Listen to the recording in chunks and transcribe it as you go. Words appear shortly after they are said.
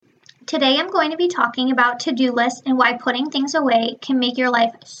Today I'm going to be talking about to-do lists and why putting things away can make your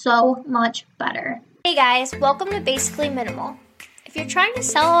life so much better. Hey guys, welcome to Basically Minimal. If you're trying to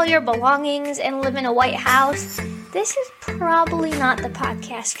sell all your belongings and live in a white house, this is probably not the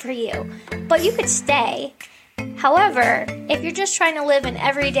podcast for you, but you could stay. However, if you're just trying to live an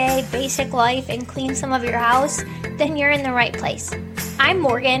everyday, basic life and clean some of your house, then you're in the right place. I'm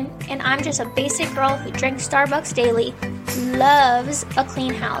Morgan, and I'm just a basic girl who drinks Starbucks daily, loves a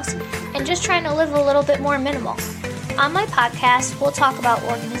clean house, and just trying to live a little bit more minimal. On my podcast, we'll talk about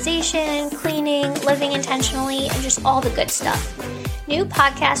organization, cleaning, living intentionally, and just all the good stuff. New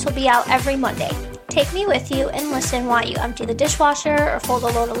podcasts will be out every Monday. Take me with you and listen while you empty the dishwasher or fold a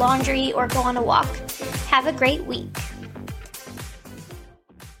load of laundry or go on a walk. Have a great week.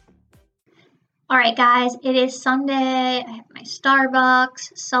 All right, guys, it is Sunday. I have my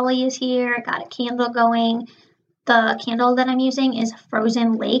Starbucks. Sully is here. I got a candle going. The candle that I'm using is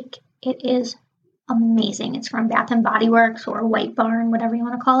Frozen Lake. It is amazing. It's from Bath & Body Works or White Barn, whatever you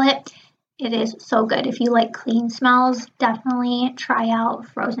want to call it. It is so good. If you like clean smells, definitely try out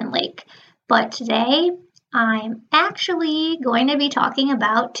Frozen Lake. But today, I'm actually going to be talking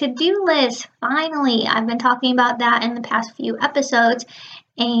about to-do lists. Finally, I've been talking about that in the past few episodes,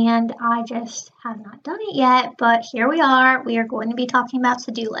 and I just have not done it yet, but here we are. We are going to be talking about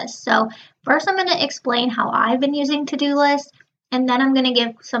to-do lists. So first, I'm going to explain how I've been using to-do lists, and then I'm going to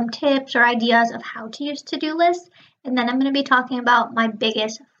give some tips or ideas of how to use to-do lists, and then I'm going to be talking about my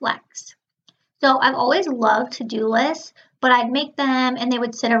biggest flex. So I've always loved to-do lists, but I'd make them and they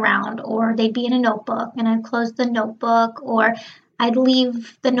would sit around, or they'd be in a notebook and I'd close the notebook, or I'd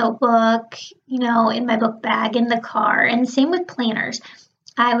leave the notebook, in my book bag in the car. And same with planners.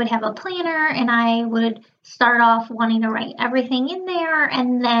 I would have a planner and I would start off wanting to write everything in there,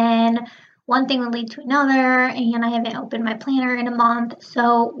 and then one thing would lead to another, and I haven't opened my planner in a month.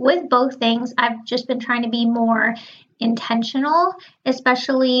 So with both things, I've just been trying to be more intentional,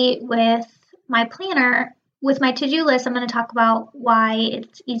 especially with my planner. With my to-do list, I'm going to talk about why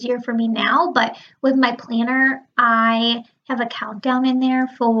it's easier for me now, but with my planner, I have a countdown in there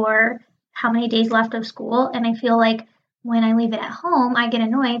for how many days left of school, and I feel like when I leave it at home, I get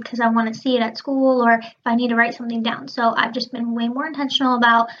annoyed because I want to see it at school or if I need to write something down. So I've just been way more intentional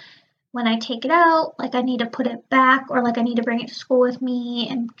about when I take it out, like I need to put it back, or like I need to bring it to school with me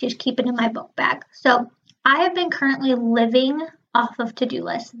and just keep it in my book bag. So I have been currently living off of to-do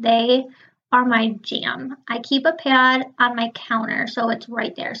lists. They are my jam. I keep a pad on my counter, so it's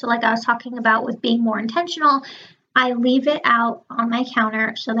right there. So like I was talking about with being more intentional, I leave it out on my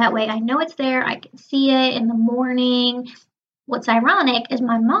counter so that way I know it's there. I can see it in the morning. What's ironic is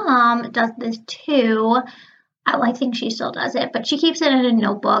my mom does this too. I think she still does it, but she keeps it in a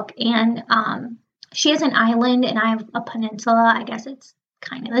notebook, and she has an island and I have a peninsula. I guess it's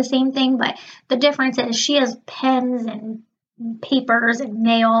kind of the same thing, but the difference is she has pens and papers and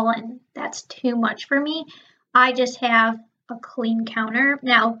nail, and that's too much for me. I just have a clean counter.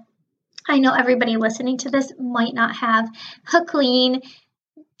 Now, I know everybody listening to this might not have a clean,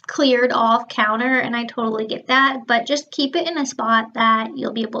 cleared off counter, and I totally get that, but just keep it in a spot that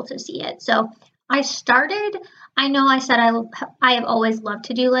you'll be able to see it. So I know I said I have always loved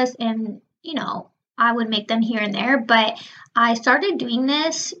to-do lists, and, I would make them here and there, but I started doing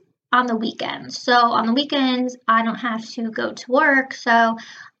this on the weekends. So on the weekends, I don't have to go to work, so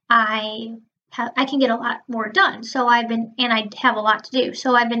I can get a lot more done. So I have a lot to do.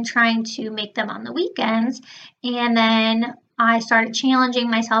 So I've been trying to make them on the weekends, and then I started challenging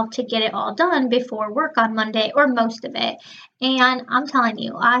myself to get it all done before work on Monday, or most of it. And I'm telling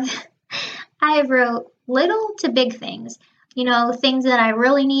you, I wrote little to big things, things that I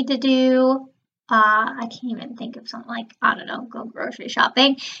really need to do. I can't even think of something like, I don't know, go grocery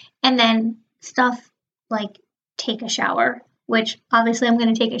shopping. And then stuff like take a shower, which obviously I'm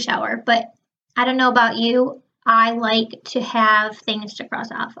going to take a shower. But I don't know about you. I like to have things to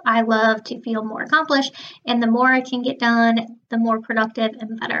cross off. I love to feel more accomplished. And the more I can get done, the more productive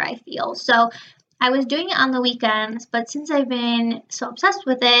and better I feel. So I was doing it on the weekends, but since I've been so obsessed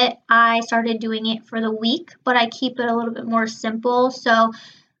with it, I started doing it for the week, but I keep it a little bit more simple. So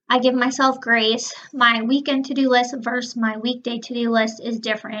I give myself grace. My weekend to-do list versus my weekday to-do list is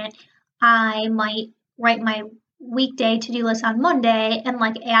different. I might write my weekday to-do list on Monday and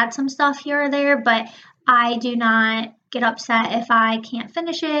add some stuff here or there, but I do not get upset if I can't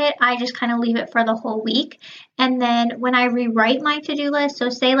finish it. I just kind of leave it for the whole week. And then when I rewrite my to-do list, so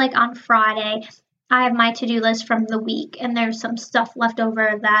say on Friday, I have my to-do list from the week and there's some stuff left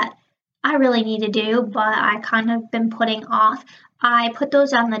over that I really need to do, but I kind of been putting off. I put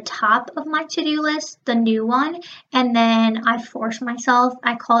those on the top of my to-do list, the new one, and then I force myself,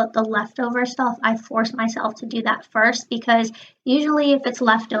 I call it the leftover stuff. I force myself to do that first because usually if it's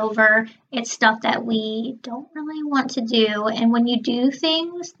leftover, it's stuff that we don't really want to do. And when you do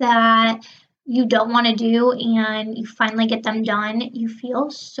things that you don't want to do and you finally get them done, you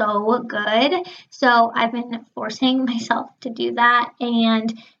feel so good. So I've been forcing myself to do that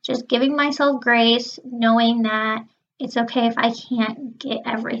and just giving myself grace, knowing that it's okay if I can't get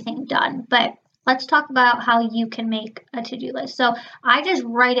everything done. But let's talk about how you can make a to-do list. So I just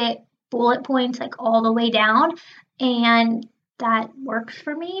write it bullet points like all the way down, and that works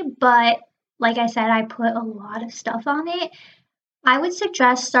for me. But like I said, I put a lot of stuff on it. I would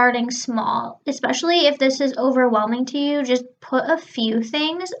suggest starting small, especially if this is overwhelming to you. Just put a few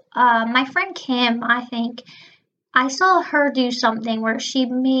things. My friend Kim, I think, I saw her do something where she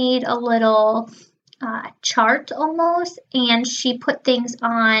made a little chart almost, and she put things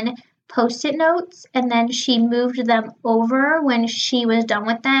on post-it notes and then she moved them over when she was done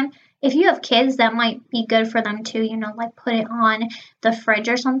with them. If you have kids, that might be good for them too, like put it on the fridge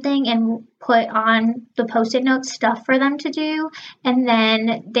or something and put on the post-it note stuff for them to do, and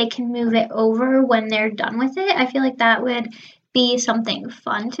then they can move it over when they're done with it. I feel like that would be something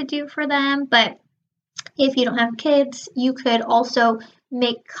fun to do for them. But if you don't have kids, you could also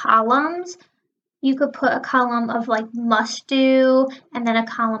make columns. You could put a column of like must do, and then a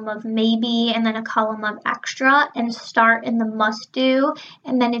column of maybe, and then a column of extra, and start in the must do.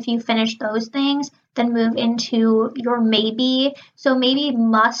 And then if you finish those things, then move into your maybe. So maybe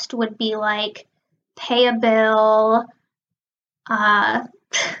must would be like pay a bill.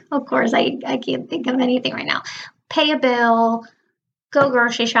 Of course, I can't think of anything right now. Pay a bill, go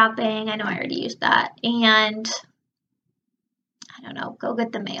grocery shopping. I know I already used that. And I don't know, go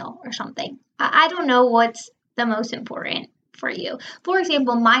get the mail or something. I don't know what's the most important for you. For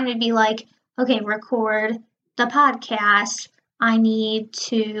example, mine would be like, okay, record the podcast. I need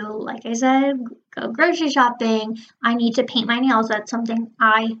to, like I said, go grocery shopping. I need to paint my nails. That's something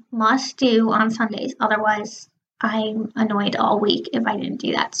I must do on Sundays. Otherwise, I'm annoyed all week if I didn't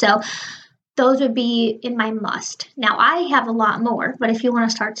do that. So those would be in my must. Now, I have a lot more, but if you want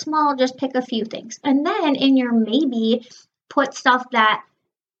to start small, just pick a few things. And then in your maybe, put stuff that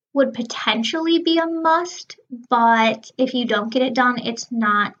would potentially be a must, but if you don't get it done, it's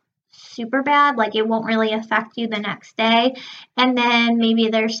not super bad. Like it won't really affect you the next day. And then maybe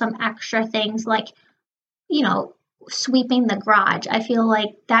there's some extra things like, sweeping the garage. I feel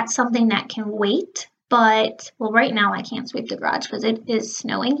like that's something that can wait. But, well, right now I can't sweep the garage because it is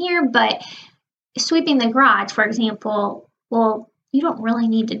snowing here. But sweeping the garage, for example, well, you don't really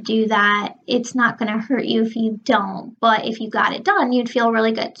need to do that. It's not going to hurt you if you don't. But if you got it done, you'd feel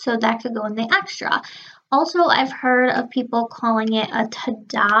really good. So that could go in the extra. Also, I've heard of people calling it a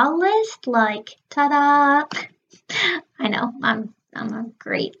ta-da list, like ta-da. I know, I'm a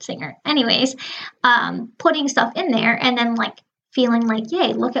great singer. Anyways, putting stuff in there and then like feeling like,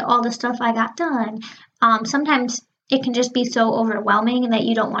 yay, look at all the stuff I got done. Sometimes it can just be so overwhelming that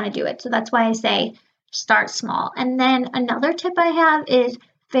you don't want to do it. So that's why I say start small. And then another tip I have is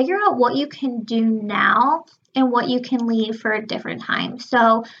figure out what you can do now and what you can leave for a different time.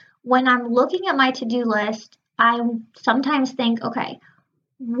 So when I'm looking at my to-do list, I sometimes think, okay,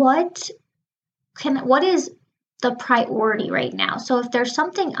 what is the priority right now? So if there's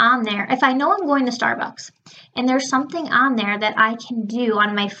something on there, if I know I'm going to Starbucks and there's something on there that I can do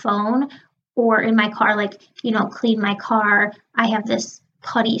on my phone or in my car, like, clean my car, I have this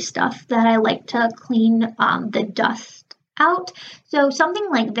putty stuff that I like to clean the dust out. So something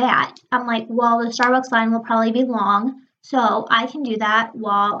like that, I'm like, well, the Starbucks line will probably be long, so I can do that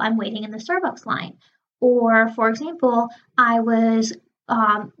while I'm waiting in the Starbucks line. Or, for example, I was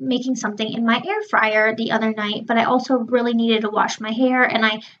making something in my air fryer the other night, but I also really needed to wash my hair, and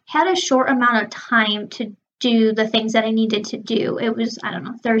I had a short amount of time to do the things that I needed to do. It was,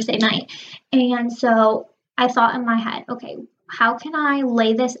 Thursday night. And so I thought in my head, okay, how can I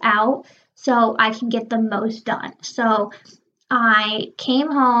lay this out so I can get the most done? So I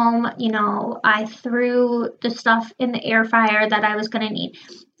came home, I threw the stuff in the air fryer that I was going to need.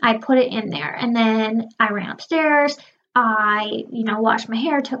 I put it in there, and then I ran upstairs. I, washed my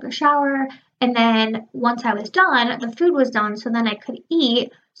hair, took a shower, and then once I was done, the food was done, so then I could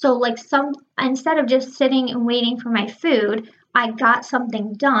eat. So instead of just sitting and waiting for my food, I got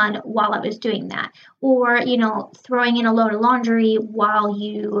something done while I was doing that. Or, throwing in a load of laundry while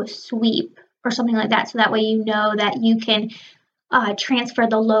you sweep or something like that. So that way you know that you can transfer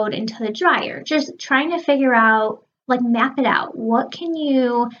the load into the dryer. Just trying to figure out, map it out. What can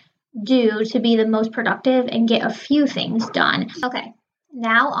you do to be the most productive and get a few things done. Okay,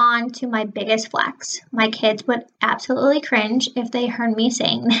 now on to my biggest flex. My kids would absolutely cringe if they heard me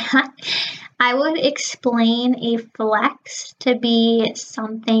saying that. I would explain a flex to be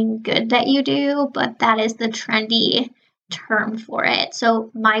something good that you do, but that is the trendy term for it.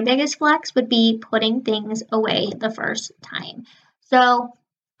 So my biggest flex would be putting things away the first time. So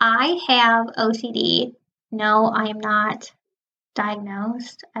I have OCD. No, I am not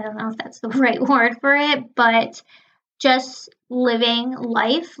diagnosed. I don't know if that's the right word for it, but just living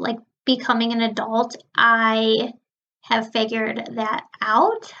life, like becoming an adult, I have figured that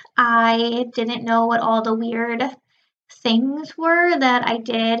out. I didn't know what all the weird things were that I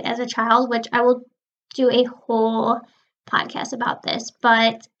did as a child, which I will do a whole podcast about this.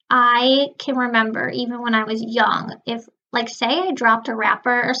 But I can remember even when I was young, if, like, say I dropped a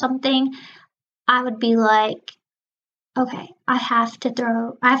wrapper or something, I would be like, okay, I have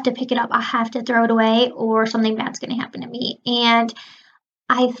to pick it up, I have to throw it away, or something bad's going to happen to me. And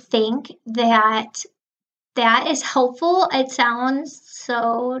I think that is helpful. It sounds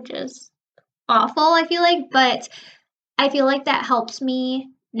so just awful, I feel like, but I feel like that helps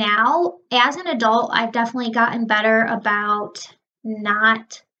me now. As an adult, I've definitely gotten better about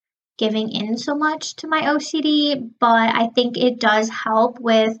not giving in so much to my OCD, but I think it does help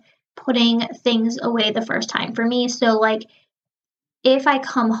with putting things away the first time for me. So, like, if I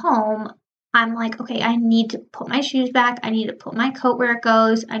come home, I'm like, okay, I need to put my shoes back. I need to put my coat where it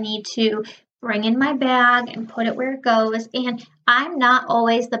goes. I need to bring in my bag and put it where it goes. And I'm not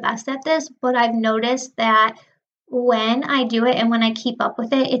always the best at this, but I've noticed that when I do it and when I keep up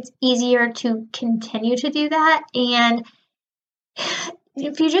with it, it's easier to continue to do that. And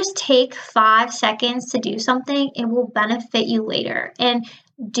if you just take 5 seconds to do something, it will benefit you later. And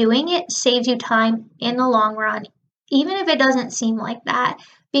doing it saves you time in the long run, even if it doesn't seem like that,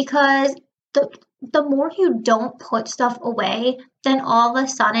 because the more you don't put stuff away, then all of a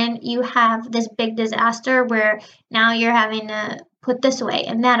sudden you have this big disaster where now you're having to put this away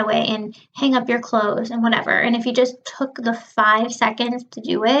and that away and hang up your clothes and whatever. And if you just took the 5 seconds to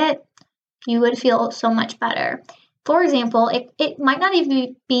do it, you would feel so much better. For example, it might not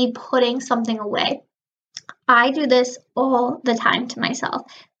even be putting something away. I do this all the time to myself,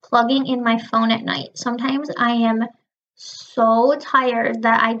 plugging in my phone at night. Sometimes I am so tired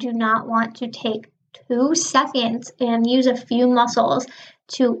that I do not want to take 2 seconds and use a few muscles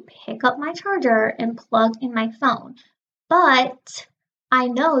to pick up my charger and plug in my phone. But I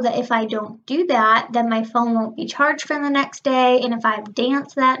know that if I don't do that, then my phone won't be charged for the next day. And if I've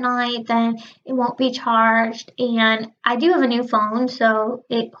danced that night, then it won't be charged. And I do have a new phone, so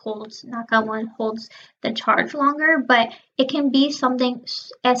it holds, knock on wood, holds the charge longer. But it can be something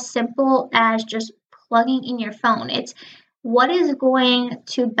as simple as just plugging in your phone. It's what is going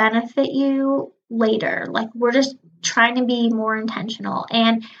to benefit you later. Like, we're just trying to be more intentional.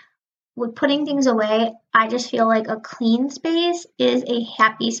 And with putting things away, I just feel like a clean space is a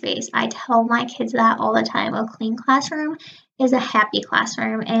happy space. I tell my kids that all the time. A clean classroom is a happy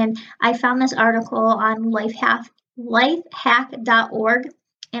classroom. And I found this article on lifehack.org,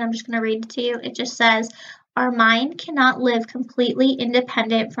 and I'm just going to read it to you. It just says, our mind cannot live completely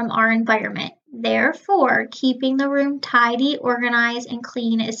independent from our environment. Therefore, keeping the room tidy, organized, and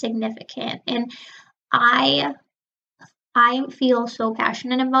clean is significant. And I feel so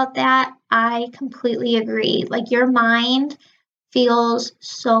passionate about that. I completely agree. Like, your mind feels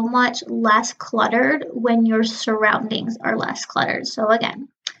so much less cluttered when your surroundings are less cluttered. So again,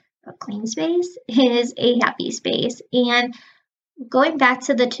 a clean space is a happy space. And going back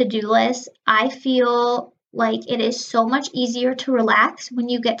to the to-do list, I feel like it is so much easier to relax when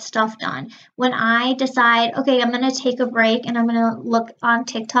you get stuff done. When I decide, okay, I'm going to take a break and I'm going to look on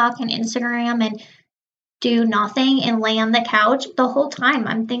TikTok and Instagram and do nothing and lay on the couch, the whole time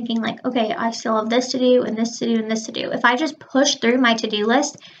I'm thinking like, okay, I still have this to do and this to do and this to do. If I just push through my to-do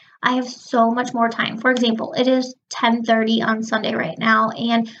list, I have so much more time. For example, it is 10:30 on Sunday right now,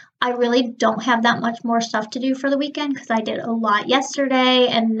 and I really don't have that much more stuff to do for the weekend because I did a lot yesterday,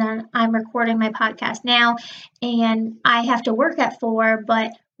 and then I'm recording my podcast now, and I have to work at 4,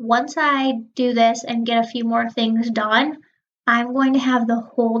 but once I do this and get a few more things done, I'm going to have the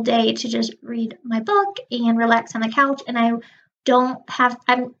whole day to just read my book and relax on the couch. And I'm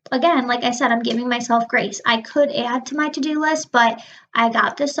again, like I said, I'm giving myself grace. I could add to my to-do list, but I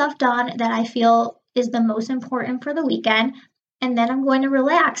got the stuff done that I feel is the most important for the weekend. And then I'm going to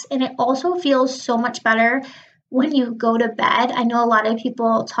relax. And it also feels so much better when you go to bed. I know a lot of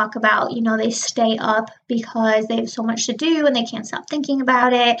people talk about, they stay up because they have so much to do and they can't stop thinking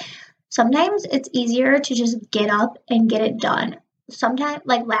about it. Sometimes it's easier to just get up and get it done. sometimes,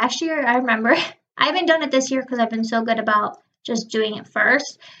 like last year, I remember, I haven't done it this year because I've been so good about just doing it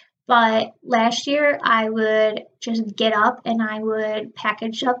first. But last year, I would just get up and I would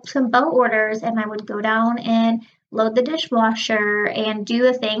package up some boat orders and I would go down and load the dishwasher and do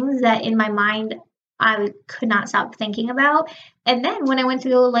the things that in my mind I could not stop thinking about. And then when I went to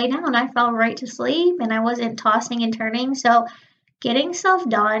go lay down, I fell right to sleep and I wasn't tossing and turning. So getting stuff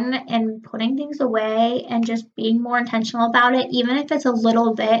done and putting things away and just being more intentional about it, even if it's a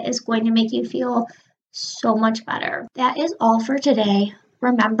little bit, is going to make you feel so much better. That is all for today.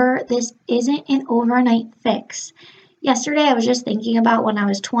 Remember, this isn't an overnight fix. Yesterday, I was just thinking about when I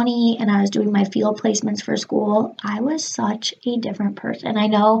was 20 and I was doing my field placements for school. I was such a different person. I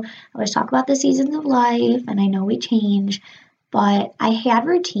know I always talk about the seasons of life and I know we change, but I had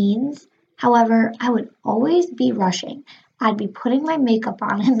routines. However, I would always be rushing. I'd be putting my makeup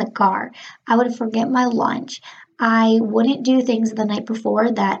on in the car. I would forget my lunch. I wouldn't do things the night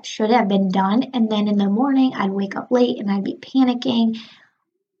before that should have been done. And then in the morning, I'd wake up late and I'd be panicking.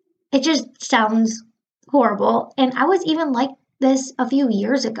 It just sounds horrible. And I was even like this a few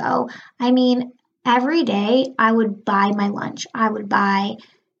years ago. I mean, every day I would buy my lunch. I would buy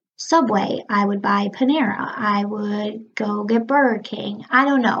Subway. I would buy Panera. I would go get Burger King. I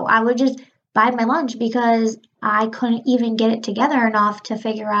don't know. I would just buy my lunch because I couldn't even get it together enough to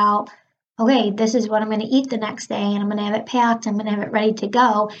figure out, okay, this is what I'm going to eat the next day and I'm going to have it packed. I'm going to have it ready to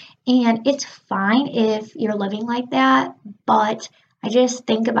go. And it's fine if you're living like that, but I just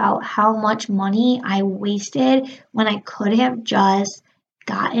think about how much money I wasted when I could have just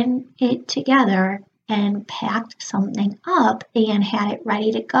gotten it together and packed something up and had it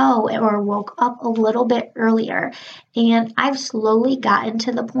ready to go or woke up a little bit earlier. And I've slowly gotten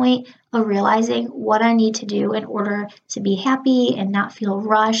to the point of realizing what I need to do in order to be happy and not feel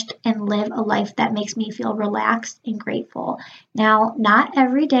rushed and live a life that makes me feel relaxed and grateful. Now, not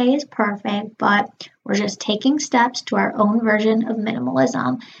every day is perfect, but we're just taking steps to our own version of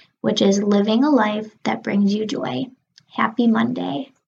minimalism, which is living a life that brings you joy. Happy Monday.